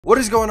What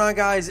is going on,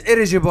 guys? It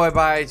is your boy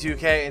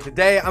By2K, and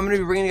today I'm going to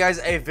be bringing you guys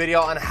a video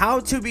on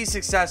how to be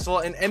successful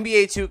in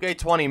NBA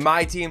 2K20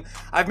 Myteam.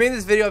 I've made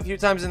this video a few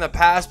times in the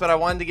past, but I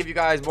wanted to give you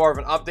guys more of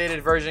an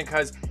updated version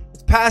because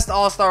it's past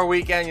All-Star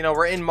weekend. You know,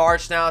 we're in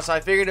March now, so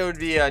I figured it would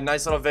be a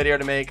nice little video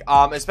to make,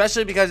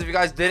 especially because if you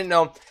guys didn't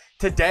know,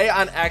 today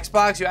on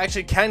Xbox you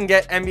actually can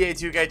get NBA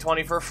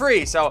 2K20 for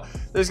free. So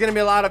there's going to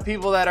be a lot of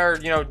people that are,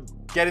 you know,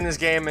 getting this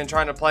game and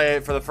trying to play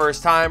it for the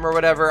first time or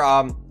whatever.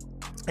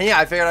 And yeah,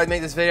 I figured I'd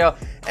make this video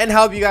and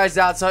help you guys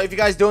out. So if you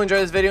guys do enjoy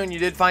this video and you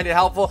did find it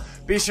helpful,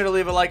 be sure to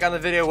leave a like on the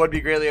video. It would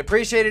be greatly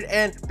appreciated.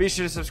 And be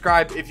sure to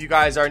subscribe if you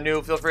guys are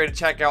new. Feel free to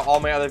check out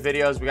all my other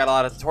videos. We got a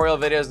lot of tutorial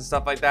videos and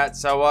stuff like that.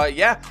 So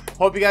yeah,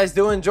 hope you guys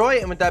do enjoy.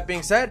 And with that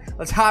being said,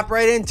 let's hop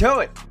right into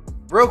it.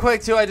 Real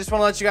quick too, I just want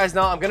to let you guys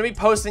know I'm going to be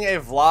posting a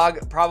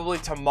vlog probably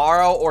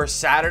tomorrow or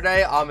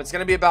Saturday. It's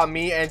going to be about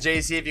me and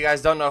JC. If you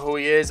guys don't know who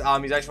he is,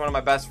 he's actually one of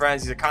my best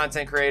friends. He's a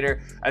content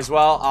creator as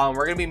well.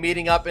 We're going to be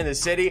meeting up in the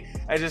city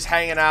and just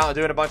hanging out and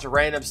doing a bunch of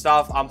random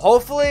stuff.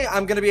 Hopefully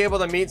I'm going to be able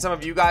to meet some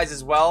of you guys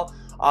as well.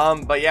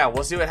 But yeah,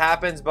 we'll see what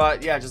happens.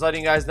 But yeah, just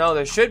letting you guys know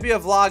there should be a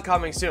vlog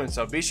coming soon,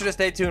 so be sure to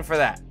stay tuned for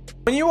that.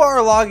 When you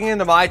are logging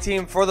into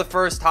Myteam for the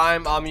first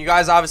time, you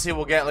guys obviously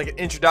will get like an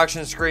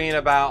introduction screen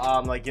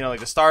about like, you know, like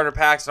the starter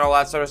packs and all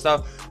that sort of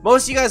stuff.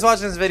 Most of you guys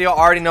watching this video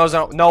already know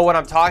what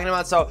I'm talking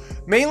about. So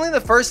mainly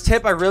the first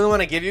tip I really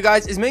want to give you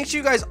guys is make sure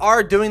you guys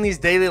are doing these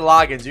daily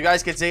logins. You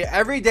guys can see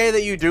every day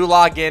that you do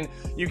log in,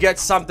 you get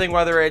something,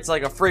 whether it's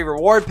like a free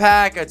reward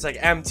pack, it's like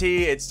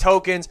MT, it's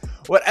tokens,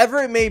 whatever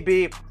it may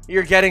be,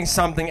 you're getting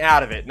something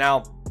out of it.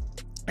 Now,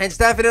 it's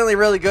definitely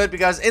really good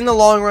because in the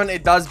long run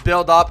it does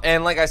build up,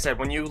 and like I said,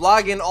 when you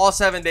log in all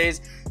 7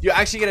 days you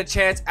actually get a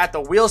chance at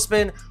the wheel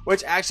spin,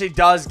 which actually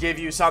does give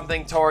you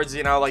something towards,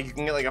 you know, like you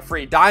can get like a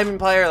free diamond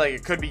player, like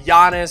it could be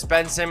Giannis,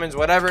 Ben Simmons,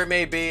 whatever it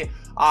may be.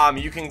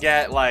 You can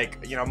get like,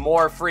 you know,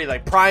 more free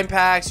like prime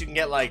packs. You can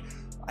get like,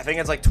 I think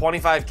it's like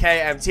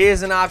 25k MT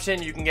is an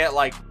option. You can get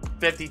like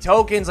 50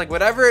 tokens, like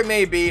whatever it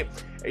may be.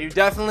 You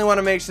definitely want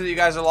to make sure that you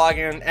guys are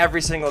logging in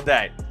every single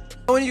day.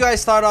 When you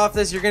guys start off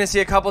this, you're going to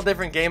see a couple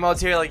different game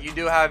modes here. Like you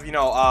do have, you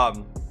know,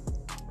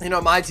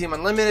 Myteam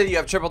Unlimited, you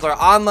have Triple Threat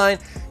Online,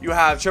 you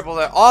have Triple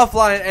Threat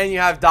Offline, and you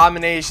have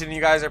Domination.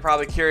 You guys are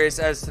probably curious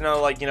as to know,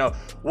 like, you know,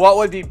 what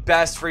would be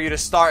best for you to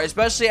start,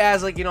 especially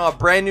as, like, you know, a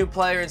brand new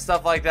player and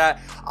stuff like that.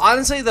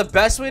 Honestly, the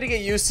best way to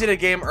get used to the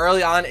game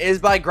early on is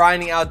by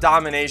grinding out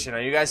Domination. Now,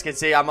 you guys can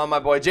see I'm on my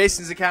boy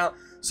Jason's account,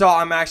 so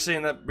I'm actually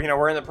in the, you know,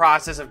 we're in the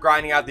process of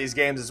grinding out these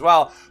games as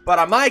well. But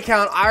on my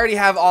account, I already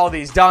have all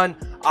these done.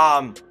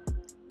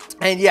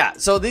 And yeah,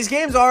 so these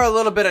games are a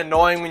little bit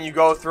annoying when you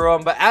go through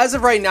them, but as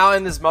of right now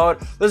in this mode,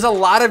 there's a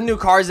lot of new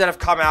cards that have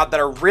come out that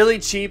are really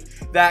cheap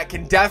that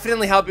can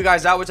definitely help you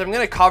guys out, which I'm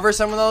going to cover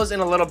some of those in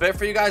a little bit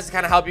for you guys to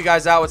kind of help you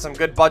guys out with some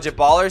good budget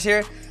ballers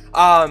here.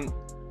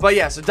 But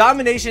yeah, so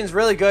Domination is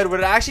really good. What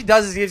it actually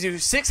does is it gives you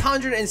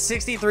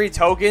 663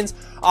 tokens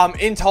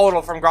in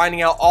total from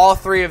grinding out all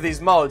 3 of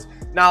these modes.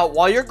 Now,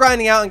 while you're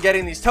grinding out and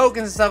getting these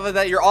tokens and stuff like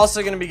that, you're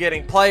also going to be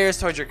getting players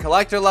towards your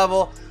collector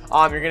level.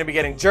 You're going to be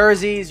getting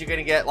jerseys, you're going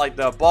to get like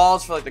the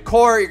balls for like the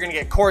court, you're going to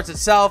get courts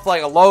itself,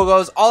 like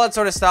logos, all that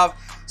sort of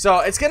stuff.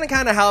 So it's going to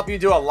kind of help you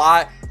do a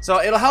lot. So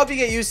it'll help you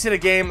get used to the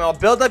game. It'll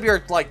build up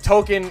your like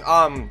token,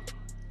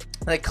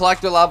 like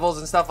collector levels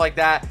and stuff like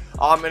that.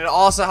 And it'll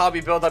also help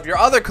you build up your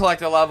other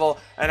collector level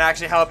and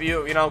actually help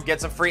you, you know, get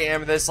some free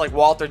amethysts like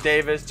Walter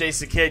Davis,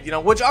 Jason Kidd, you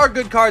know, which are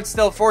good cards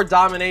still for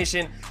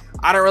Domination.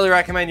 I don't really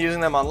recommend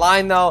using them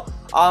online though.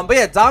 But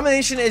yeah,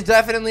 Domination is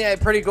definitely a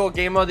pretty cool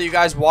game mode that you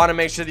guys want to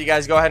make sure that you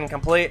guys go ahead and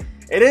complete.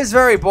 It is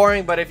very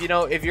boring, but if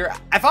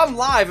I'm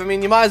live, I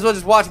mean, you might as well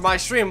just watch my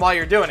stream while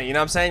you're doing it. You know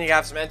what I'm saying? You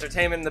have some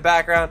entertainment in the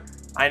background.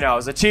 I know,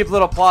 it's a cheap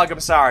little plug, I'm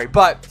sorry.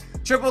 But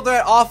Triple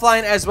Threat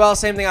Offline as well,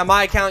 same thing on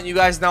my account. You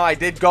guys know I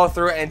did go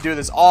through it and do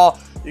this all.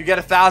 You get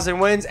 1,000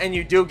 wins, and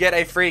you do get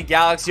a free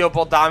Galaxy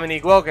Opal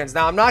Dominique Wilkins.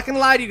 Now, I'm not going to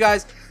lie to you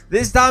guys.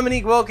 This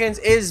Dominique Wilkins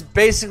is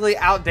basically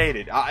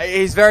outdated.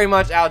 He's very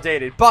much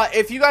outdated. But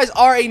if you guys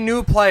are a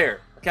new player,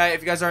 okay,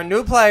 if you guys are a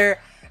new player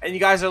and you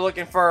guys are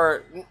looking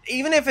for,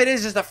 even if it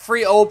is just a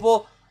free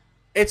opal,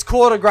 it's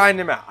cool to grind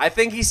him out. I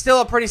think he's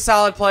still a pretty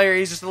solid player.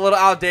 He's just a little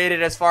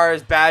outdated as far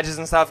as badges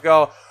and stuff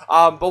go.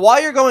 But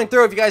while you're going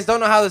through, if you guys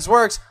don't know how this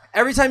works,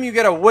 every time you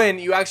get a win,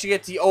 you actually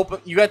get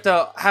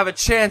to have a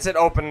chance at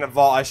opening the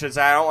vault, I should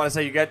say. I don't want to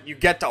say you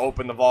get to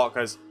open the vault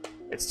because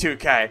it's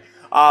 2K.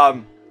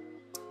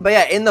 But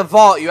yeah, in the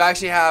vault, you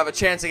actually have a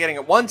chance of getting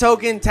 1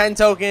 token, 10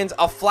 tokens,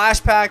 a flash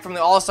pack from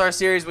the All-Star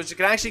Series, which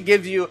can actually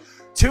give you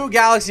 2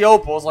 Galaxy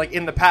Opals, like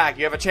in the pack.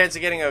 You have a chance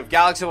of getting a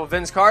Galaxy Opal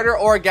Vince Carter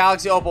or a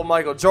Galaxy Opal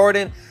Michael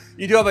Jordan.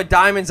 You do have a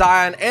Diamond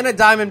Zion and a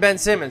Diamond Ben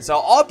Simmons. So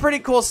all pretty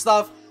cool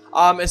stuff,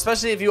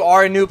 especially if you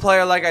are a new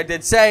player, like I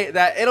did say,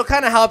 that it'll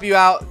kind of help you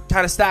out,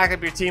 kind of stack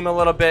up your team a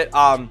little bit.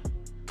 And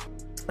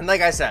like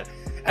I said,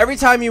 every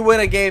time you win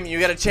a game, you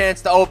get a chance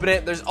to open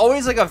it. There's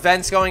always like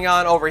events going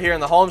on over here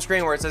in the home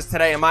screen where it says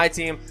today in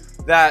Myteam.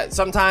 That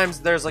sometimes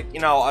there's like, you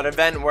know, an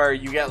event where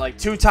you get like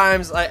 2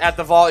 times at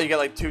the vault. You get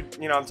like 2,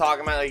 you know, I'm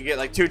talking about like you get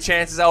like 2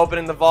 chances at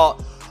opening the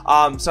vault.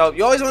 So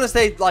you always want to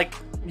stay, like,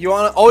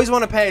 always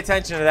want to pay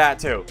attention to that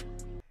too.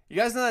 You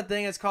guys know that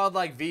thing? It's called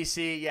like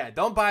VC. Yeah,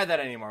 don't buy that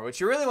anymore.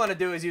 What you really want to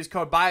do is use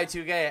code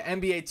BUYIT2K at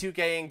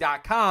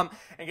NBA2King.com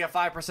and get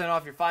 5%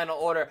 off your final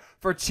order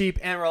for cheap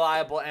and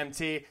reliable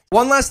MT.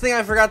 One last thing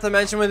I forgot to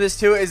mention with this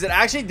too is it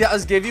actually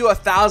does give you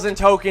 1,000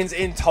 tokens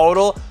in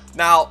total.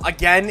 Now,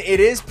 again, it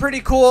is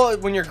pretty cool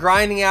when you're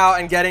grinding out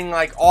and getting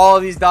like all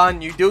of these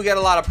done. You do get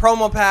a lot of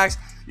promo packs.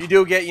 You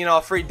do get, you know,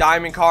 a free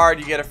diamond card.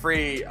 You get a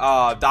free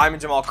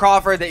diamond Jamal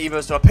Crawford that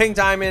evos to a pink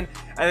diamond.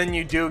 And then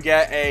you do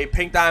get a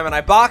pink diamond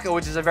Ibaka,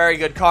 which is a very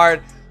good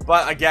card.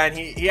 But again,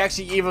 he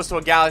actually evos to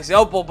a Galaxy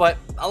Opal. But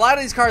a lot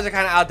of these cards are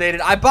kind of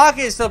outdated. Ibaka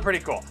is still pretty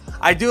cool.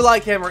 I do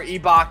like him, or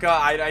Ibaka.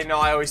 I know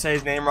I always say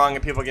his name wrong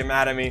and people get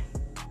mad at me.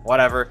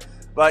 Whatever.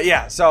 But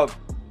yeah, so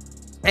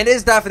it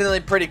is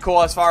definitely pretty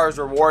cool as far as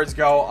rewards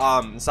go,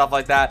 and stuff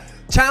like that.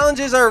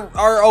 Challenges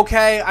are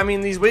okay. I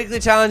mean, these weekly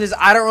challenges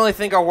I don't really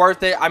think are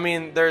worth it. I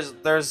mean,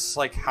 there's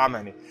like how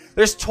many?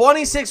 There's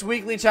 26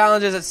 weekly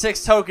challenges at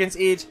 6 tokens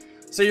each.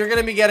 So you're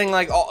gonna be getting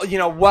like, you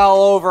know, well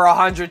over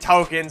 100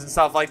 tokens and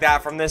stuff like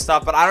that from this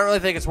stuff. But I don't really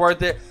think it's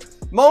worth it.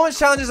 Moments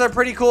challenges are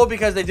pretty cool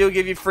because they do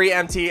give you free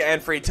MT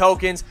and free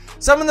tokens.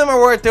 Some of them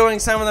are worth doing.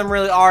 Some of them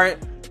really aren't.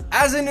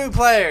 As a new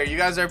player, you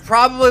guys are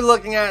probably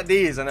looking at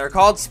these, and they're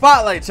called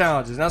Spotlight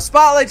Challenges. Now,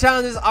 Spotlight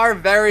Challenges are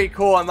very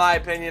cool in my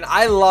opinion.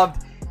 I love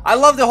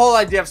the whole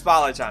idea of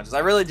Spotlight Challenges. I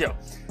really do.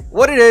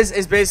 What it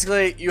is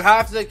basically you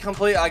have to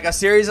complete like a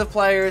series of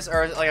players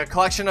or like a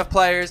collection of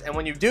players, and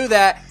when you do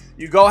that,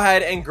 you go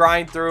ahead and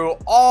grind through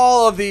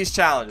all of these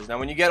challenges. Now,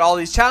 when you get all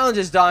these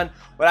challenges done,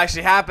 what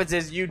actually happens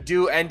is you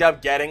do end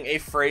up getting a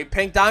free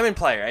pink diamond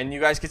player, and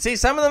you guys can see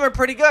some of them are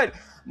pretty good.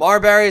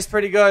 Marbury is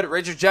pretty good.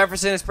 Richard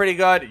Jefferson is pretty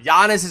good.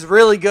 Giannis is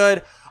really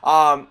good.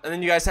 And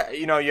then you guys,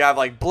 you know, you have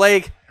like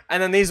Blake.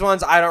 And then these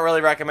ones, I don't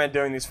really recommend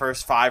doing these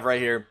first 5 right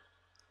here.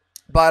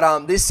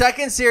 But the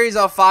second series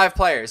of 5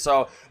 players,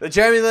 so the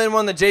Jeremy Lin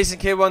one, the Jason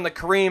Kidd one, the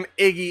Kareem,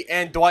 Iggy,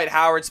 and Dwight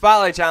Howard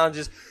Spotlight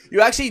Challenges,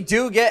 you actually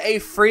do get a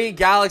free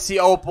Galaxy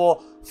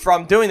Opal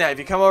from doing that. If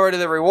you come over to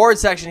the reward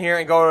section here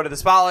and go over to the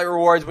Spotlight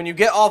Rewards, when you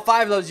get all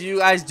 5 of those, you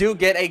guys do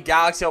get a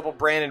Galaxy Opal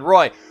Brandon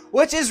Roy,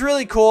 which is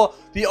really cool.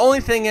 The only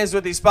thing is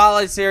with the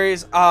Spotlight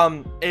series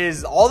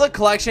is all the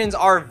collections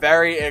are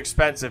very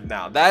expensive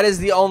now. That is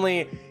the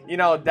only, you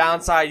know,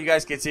 downside. You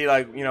guys can see,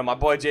 like, you know, my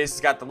boy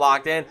Jason's got them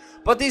locked in.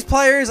 But these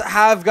players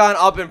have gone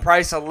up in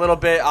price a little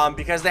bit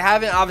because they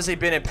haven't obviously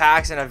been in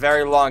packs in a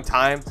very long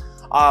time.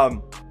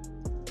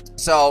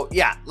 So,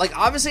 yeah, like,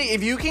 obviously,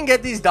 if you can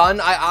get these done,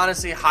 I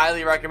honestly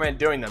highly recommend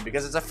doing them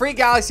because it's a free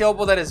Galaxy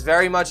Opal that is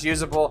very much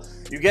usable.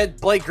 You get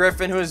Blake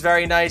Griffin, who is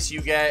very nice. You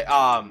get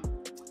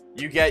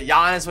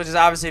Giannis, which is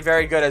obviously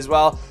very good as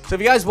well. So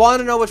if you guys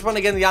want to know which one,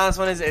 again, the Giannis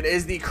one is, it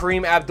is the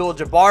Kareem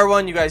Abdul-Jabbar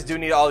one. You guys do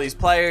need all these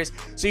players.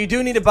 So you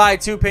do need to buy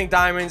 2 pink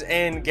diamonds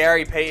in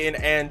Gary Payton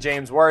and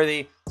James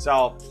Worthy.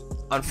 So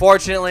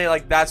unfortunately,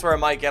 like, that's where it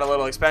might get a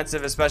little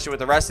expensive, especially with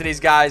the rest of these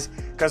guys,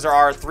 because there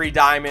are 3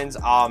 diamonds,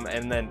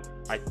 and then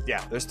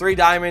yeah, there's 3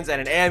 diamonds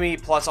and an Ami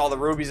plus all the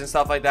rubies and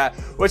stuff like that,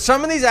 which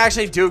some of these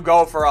actually do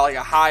go for like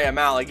a high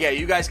amount. Like, yeah,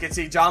 you guys can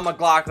see John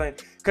McLaughlin,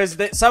 because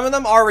some of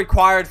them are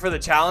required for the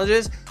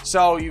challenges,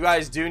 so you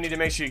guys do need to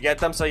make sure you get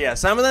them. So yeah,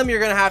 some of them you're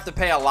gonna have to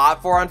pay a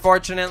lot for,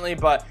 unfortunately,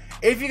 but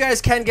if you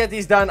guys can get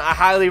these done, I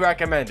highly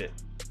recommend it.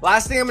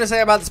 Last thing I'm going to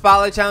say about the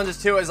Spotlight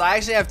Challenges too is I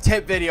actually have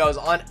tip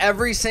videos on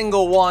every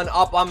single one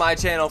up on my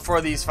channel for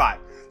these 5.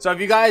 So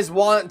if you guys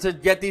want to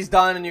get these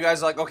done and you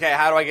guys are like, okay,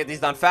 how do I get these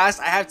done fast?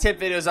 I have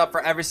tip videos up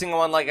for every single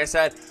one, like I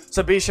said.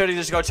 So be sure to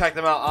just go check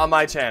them out on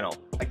my channel.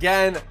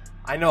 Again,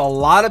 I know a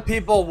lot of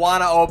people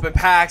want to open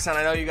packs, and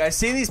I know you guys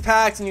see these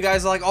packs and you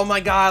guys are like, oh my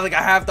god, like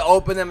I have to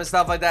open them and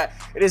stuff like that.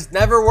 It is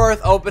never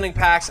worth opening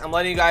packs. I'm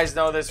letting you guys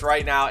know this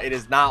right now. It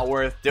is not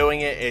worth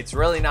doing it. It's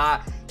really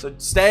not. So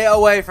stay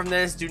away from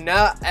this. Do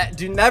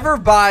never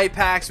buy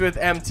packs with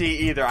MT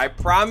either. I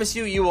promise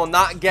you, you will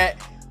not get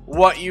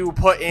what you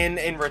put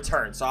in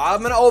return. So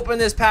I'm going to open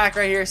this pack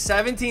right here,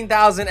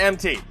 17,000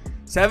 MT.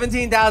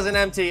 17,000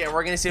 MT, and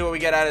we're going to see what we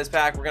get out of this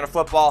pack. We're going to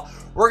football.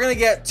 We're going to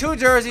get 2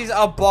 jerseys,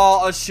 a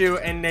ball, a shoe,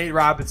 and Nate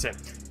Robinson.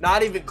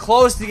 Not even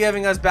close to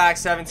giving us back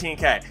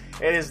 17K.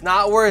 It is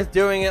not worth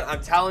doing it.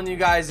 I'm telling you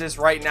guys this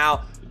right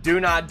now. Do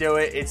not do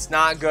it. It's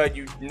not good.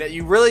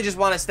 You really just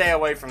want to stay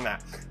away from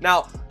that.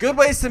 Now, good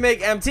ways to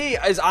make MT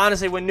is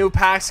honestly when new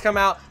packs come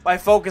out by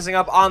focusing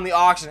up on the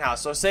auction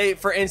house. So say,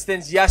 for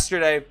instance,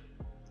 yesterday,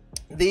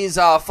 these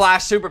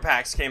Flash Super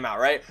Packs came out,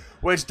 right?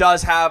 Which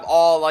does have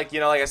all, like, you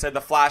know, like I said,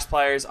 the Flash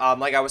players.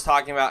 Like I was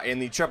talking about in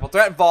the Triple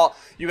Threat Vault,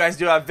 you guys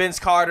do have Vince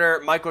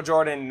Carter, Michael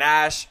Jordan,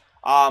 Nash,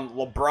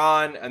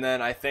 LeBron, and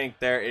then I think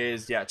there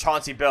is, yeah,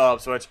 Chauncey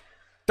Billups, which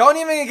don't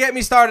even get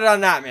me started on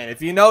that, man.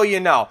 If you know,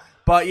 you know.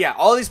 But yeah,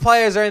 all these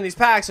players are in these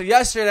packs. So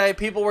yesterday,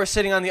 people were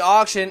sitting on the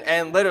auction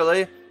and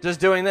literally just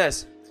doing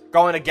this.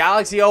 Going to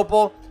Galaxy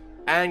Opal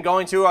and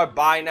going to a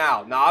buy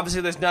now. Now,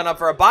 obviously, there's none up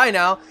for a buy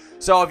now.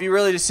 So if you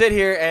really just sit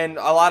here, and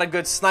a lot of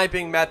good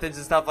sniping methods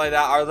and stuff like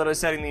that are literally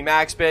setting the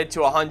max bid to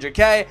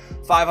 100K,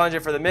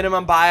 500 for the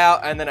minimum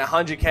buyout, and then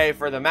 100K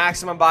for the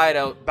maximum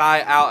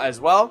buyout as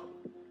well.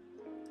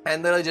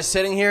 and literally just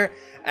sitting here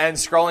and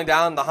scrolling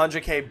down the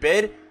 100K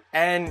bid,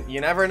 and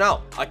you never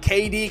know. A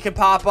KD can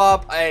pop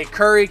up, a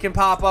Curry can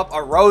pop up,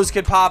 a Rose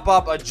could pop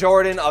up, a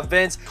Jordan, a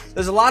Vince.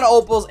 There's a lot of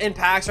opals in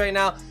packs right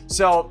now,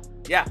 so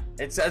yeah,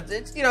 it's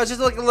you know, just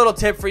like a little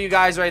tip for you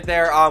guys right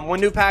there. When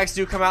new packs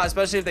do come out,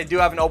 especially if they do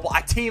have an opal,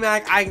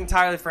 T-Mac, I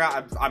entirely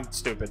forgot. I'm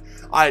stupid.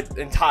 I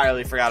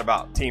entirely forgot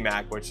about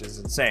T-Mac, which is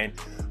insane.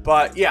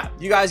 But yeah,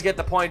 you guys get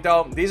the point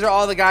though. These are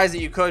all the guys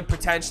that you could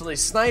potentially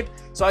snipe.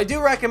 So I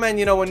do recommend,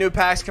 you know, when new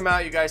packs come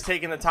out, you guys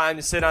taking the time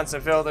to sit on some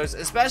filters,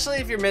 especially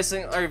if you're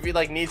missing or if you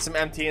like need some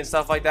MT and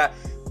stuff like that.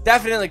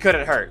 Definitely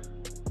couldn't hurt.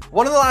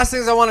 One of the last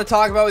things I want to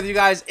talk about with you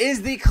guys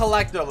is the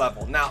collector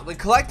level. Now, the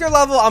collector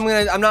level,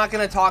 I'm not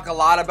gonna talk a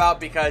lot about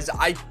because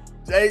I'm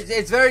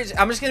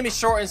just gonna be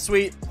short and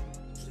sweet,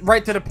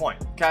 right to the point.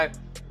 Okay,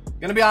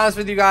 gonna be honest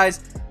with you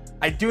guys.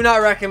 I do not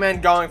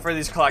recommend going for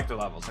these collector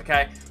levels.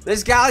 Okay,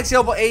 this Galaxy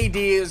Opal AD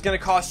is gonna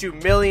cost you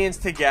millions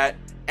to get,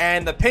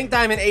 and the Pink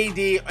Diamond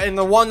AD and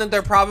the one that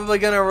they're probably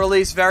gonna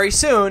release very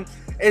soon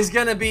is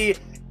gonna be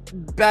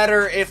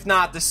better, if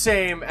not the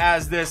same,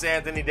 as this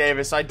Anthony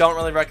Davis. So I don't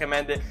really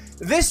recommend it.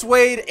 This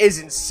Wade is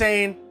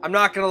insane. I'm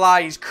not gonna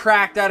lie, he's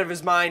cracked out of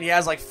his mind. He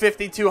has like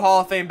 52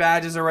 Hall of Fame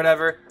badges or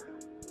whatever,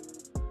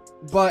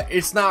 but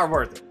it's not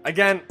worth it.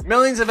 Again,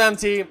 millions of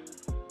MT.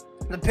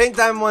 The Pink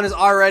Diamond one is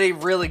already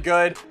really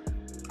good.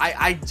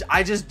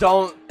 I just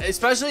don't,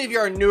 especially if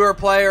you're a newer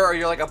player or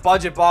you're like a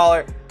budget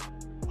baller,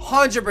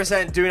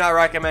 100% do not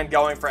recommend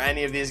going for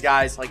any of these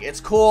guys. Like, it's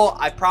cool,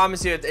 I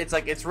promise you, it's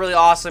like, it's really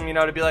awesome, you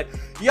know, to be like,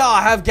 yo,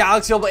 I have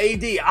Galaxy Opal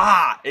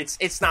AD.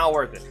 It's not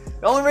worth it.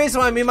 The only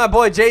reason why me and my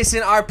boy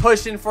Jason are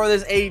pushing for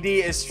this AD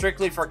is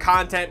strictly for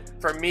content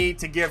for me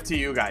to give to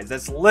you guys.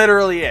 That's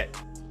literally it.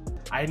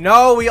 I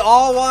know we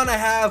all want to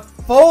have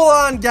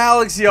full-on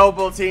Galaxy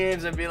Opal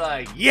teams and be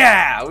like,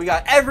 yeah, we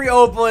got every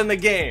Opal in the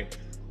game.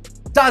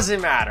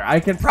 Doesn't matter. I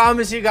can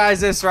promise you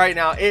guys this right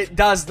now. It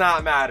does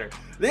not matter.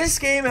 This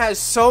game has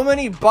so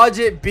many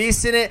budget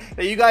beasts in it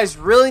that you guys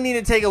really need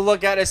to take a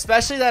look at,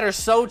 especially that are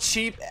so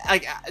cheap.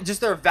 Like, just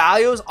their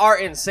values are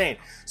insane.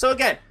 So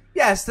again,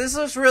 yes, this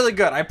looks really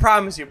good, I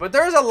promise you. But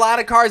there's a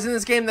lot of cards in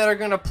this game that are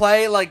going to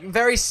play like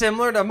very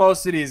similar to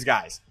most of these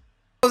guys.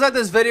 To close out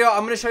this video,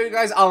 I'm going to show you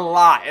guys a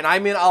lot, and I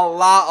mean a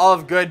lot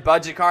of good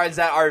budget cards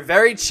that are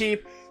very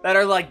cheap, that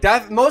are like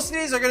most of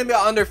these are going to be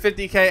under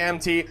 50k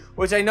MT,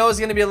 which I know is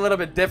going to be a little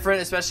bit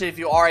different, especially if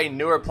you are a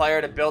newer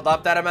player to build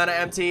up that amount of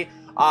MT.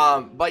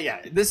 But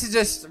yeah, this is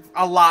just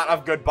a lot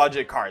of good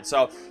budget cards.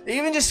 So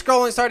even just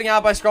starting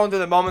out by scrolling through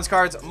the moments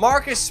cards,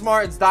 Marcus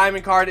Smart's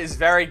diamond card is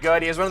very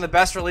good. He has one of the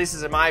best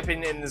releases in my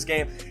opinion in this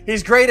game.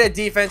 He's great at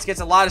defense, gets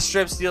a lot of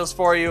strip steals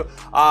for you.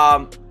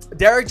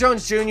 Derrick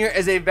Jones Jr.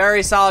 is a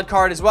very solid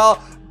card as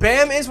well.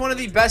 Bam is one of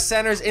the best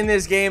centers in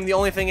this game. The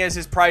only thing is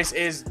his price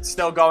is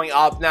still going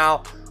up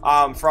now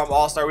from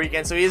All-Star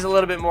Weekend, so he is a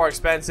little bit more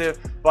expensive,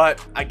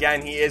 but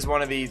again, he is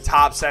one of the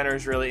top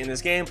centers really in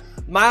this game.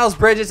 Miles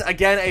Bridges,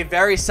 again, a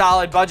very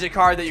solid budget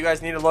card that you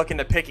guys need to look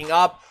into picking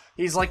up.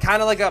 He's like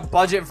kind of like a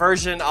budget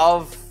version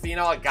of, you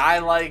know, a guy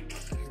like,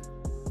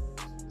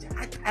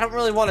 I don't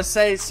really want to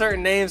say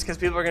certain names because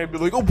people are going to be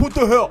like, oh, what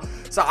the hell?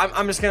 So I'm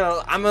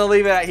gonna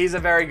leave it at he's a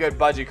very good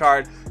budget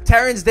card.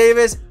 Terrence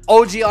Davis,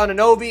 OG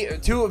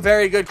Anunoby, two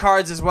very good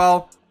cards as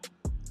well.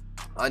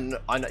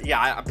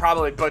 Yeah, I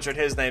probably butchered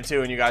his name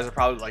too, and you guys are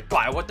probably like,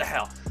 "Bye, what the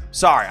hell?"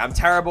 Sorry, I'm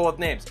terrible with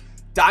names.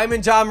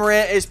 Diamond John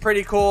Morant is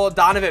pretty cool.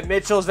 Donovan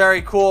Mitchell is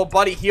very cool.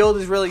 Buddy Hield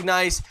is really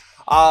nice.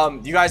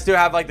 You guys do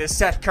have like this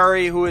Seth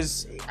Curry, who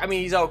is, I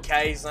mean, he's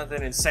okay. He's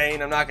nothing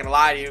insane. I'm not gonna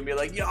lie to you and be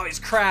like, "Yo, he's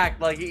cracked."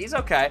 Like, he's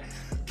okay.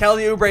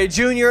 Kelly Oubre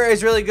Jr.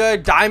 is really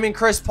good. Diamond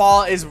Chris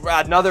Paul is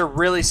another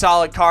really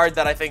solid card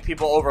that I think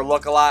people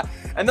overlook a lot.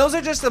 And those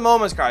are just the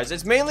moments cards.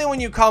 It's mainly when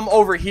you come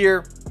over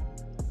here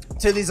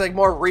to these like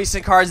more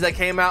recent cards that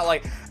came out,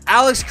 like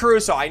Alex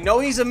Caruso. I know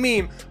he's a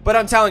meme, but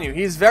I'm telling you,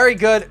 he's very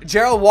good.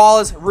 Gerald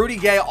Wallace, Rudy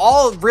Gay,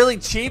 all really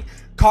cheap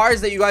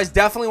cards that you guys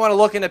definitely want to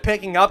look into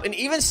picking up. And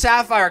even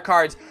Sapphire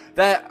cards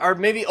that are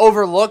maybe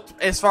overlooked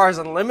as far as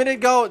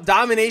Unlimited go.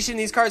 Domination,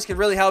 these cards could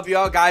really help you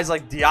out. Guys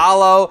like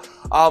Diallo,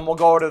 we'll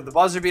go over to the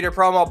Buzzer Beater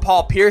promo.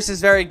 Paul Pierce is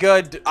very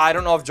good. I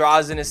don't know if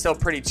Drazen is still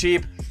pretty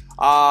cheap.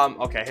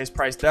 Okay, his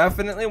price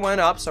definitely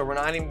went up, so we're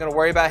not even going to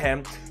worry about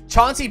him.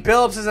 Chauncey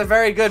Billups is a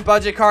very good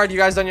budget card. You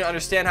guys don't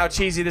understand how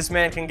cheesy this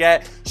man can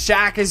get.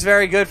 Shaq is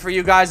very good for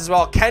you guys as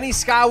well. Kenny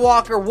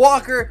Skywalker,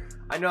 Walker.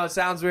 I know it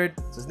sounds weird.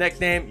 It's his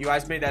nickname. You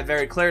guys made that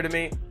very clear to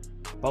me.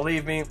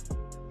 Believe me,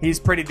 he's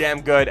pretty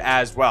damn good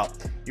as well.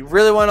 You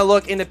really want to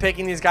look into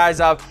picking these guys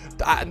up.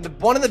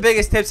 One of the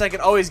biggest tips I can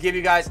always give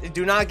you guys is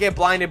do not get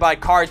blinded by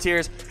card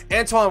tiers.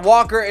 Antoine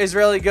Walker is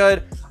really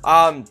good.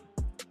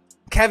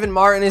 Kevin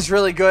Martin is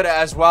really good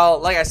as well.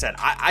 Like I said,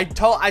 I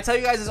tell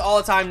you guys this all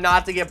the time,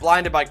 not to get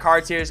blinded by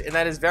card tiers, and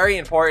that is very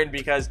important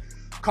because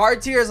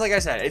card tiers, like I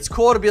said, it's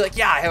cool to be like,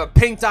 yeah, I have a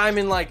pink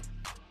diamond like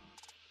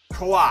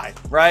Kawhi,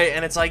 right?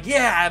 And it's like,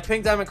 yeah, I have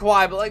pink diamond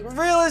Kawhi, but like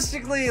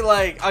realistically,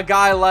 like a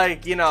guy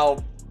like, you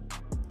know,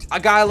 a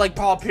guy like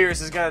Paul Pierce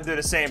is gonna do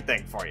the same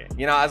thing for you,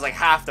 you know, as like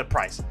half the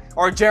price.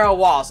 or Gerald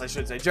Wallace, I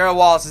should say. Gerald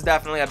Wallace is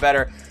definitely a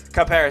better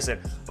comparison.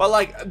 But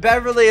like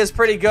Beverly is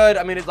pretty good.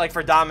 I mean, it's like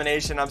for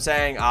domination, I'm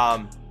saying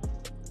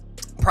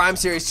Prime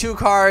Series 2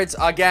 cards.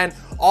 Again,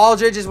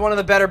 Aldridge is one of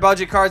the better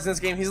budget cards in this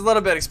game. He's a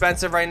little bit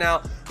expensive right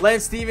now.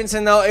 Lance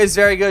Stevenson, though, is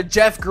very good.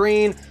 Jeff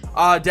Green,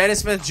 Dennis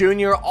Smith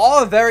Jr.,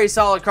 all very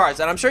solid cards.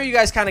 And I'm sure you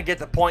guys kind of get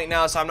the point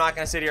now, so I'm not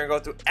going to sit here and go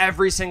through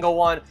every single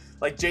one.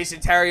 Like, Jason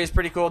Terry is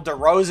pretty cool.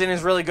 DeRozan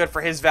is really good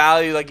for his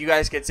value, like you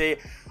guys can see.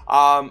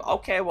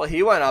 Okay, well,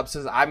 he went up.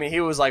 So, I mean, he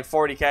was like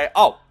 40K.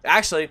 Oh,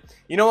 actually,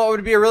 you know what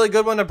would be a really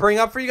good one to bring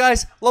up for you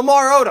guys?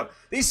 Lamar Odom.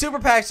 These super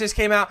packs just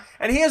came out,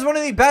 and he is one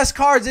of the best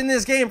cards in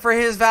this game for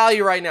his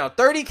value right now.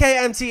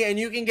 30K MT, and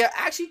you can get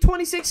actually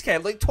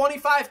 26K, like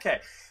 25K.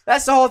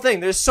 That's the whole thing.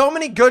 There's so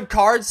many good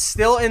cards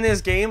still in this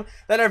game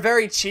that are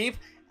very cheap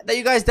that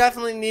you guys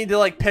definitely need to,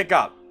 like, pick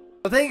up.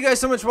 Well, thank you guys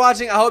so much for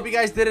watching. I hope you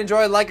guys did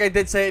enjoy. Like I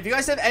did say, if you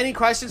guys have any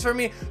questions for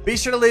me, be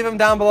sure to leave them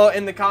down below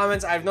in the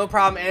comments. I have no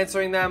problem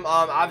answering them.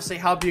 Obviously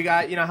help you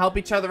guys, help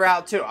each other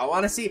out too. I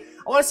want to see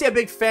a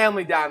big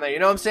family down there. You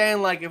know what I'm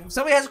saying? Like, if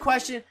somebody has a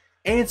question,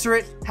 answer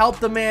it. Help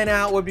the man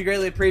out would be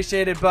greatly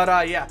appreciated.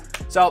 But yeah.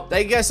 So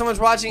thank you guys so much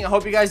for watching. I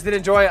hope you guys did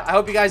enjoy it. I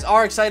hope you guys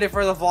are excited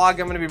for the vlog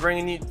I'm going to be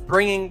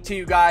bringing to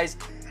you guys.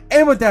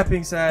 And with that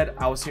being said,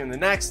 I will see you in the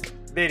next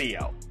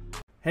video.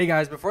 Hey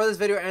guys, before this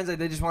video ends, I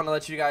did just want to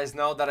let you guys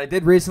know that I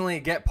did recently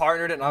get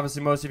partnered, and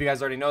obviously most of you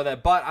guys already know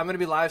that, but I'm going to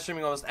be live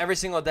streaming almost every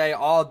single day,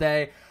 all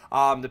day,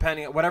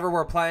 depending on whatever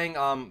we're playing.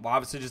 Will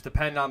obviously just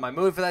depend on my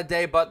mood for that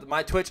day, but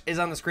my Twitch is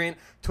on the screen,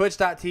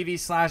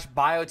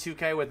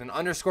 twitch.tv/bio2k with an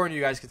underscore, and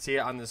you guys can see it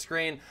on the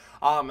screen.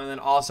 And then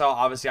also,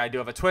 obviously, I do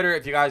have a Twitter.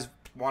 If you guys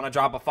want to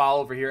drop a follow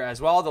over here as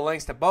well, the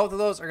links to both of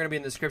those are going to be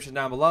in the description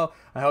down below.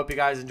 I hope you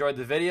guys enjoyed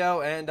the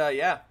video, and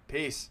yeah,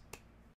 peace.